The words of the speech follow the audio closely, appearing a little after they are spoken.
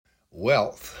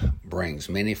Wealth brings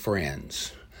many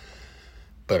friends,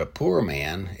 but a poor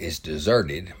man is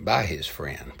deserted by his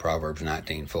friend. Proverbs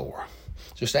 19:4.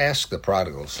 Just ask the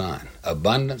prodigal son.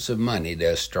 Abundance of money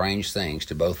does strange things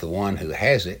to both the one who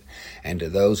has it and to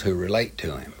those who relate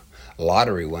to him.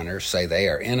 Lottery winners say they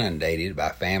are inundated by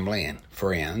family and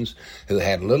friends who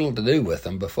had little to do with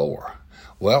them before.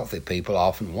 Wealthy people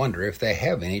often wonder if they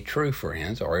have any true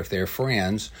friends or if their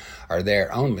friends are there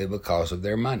only because of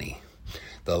their money.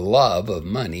 The love of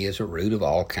money is a root of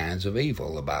all kinds of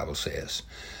evil, the Bible says.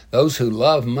 Those who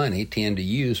love money tend to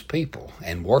use people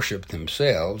and worship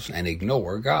themselves and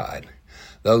ignore God.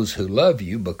 Those who love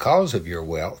you because of your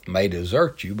wealth may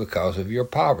desert you because of your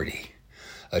poverty.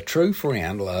 A true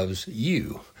friend loves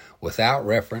you without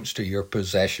reference to your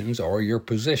possessions or your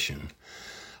position.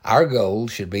 Our goal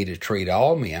should be to treat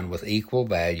all men with equal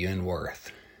value and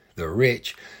worth. The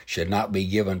rich should not be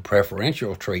given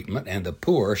preferential treatment, and the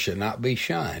poor should not be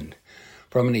shunned.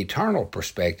 From an eternal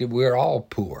perspective, we are all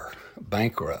poor,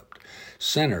 bankrupt,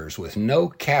 sinners with no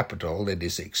capital that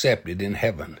is accepted in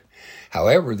heaven.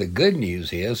 However, the good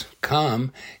news is,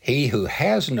 come, he who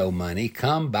has no money,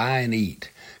 come buy and eat.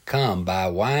 Come, buy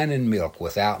wine and milk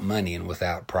without money and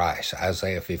without price.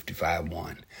 Isaiah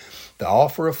 55:1. The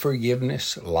offer of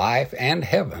forgiveness, life, and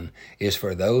heaven is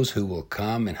for those who will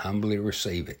come and humbly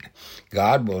receive it.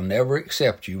 God will never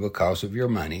accept you because of your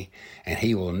money, and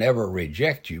he will never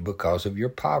reject you because of your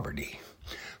poverty.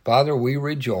 Father, we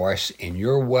rejoice in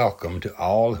your welcome to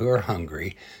all who are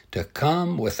hungry to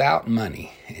come without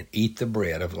money and eat the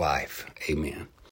bread of life. Amen.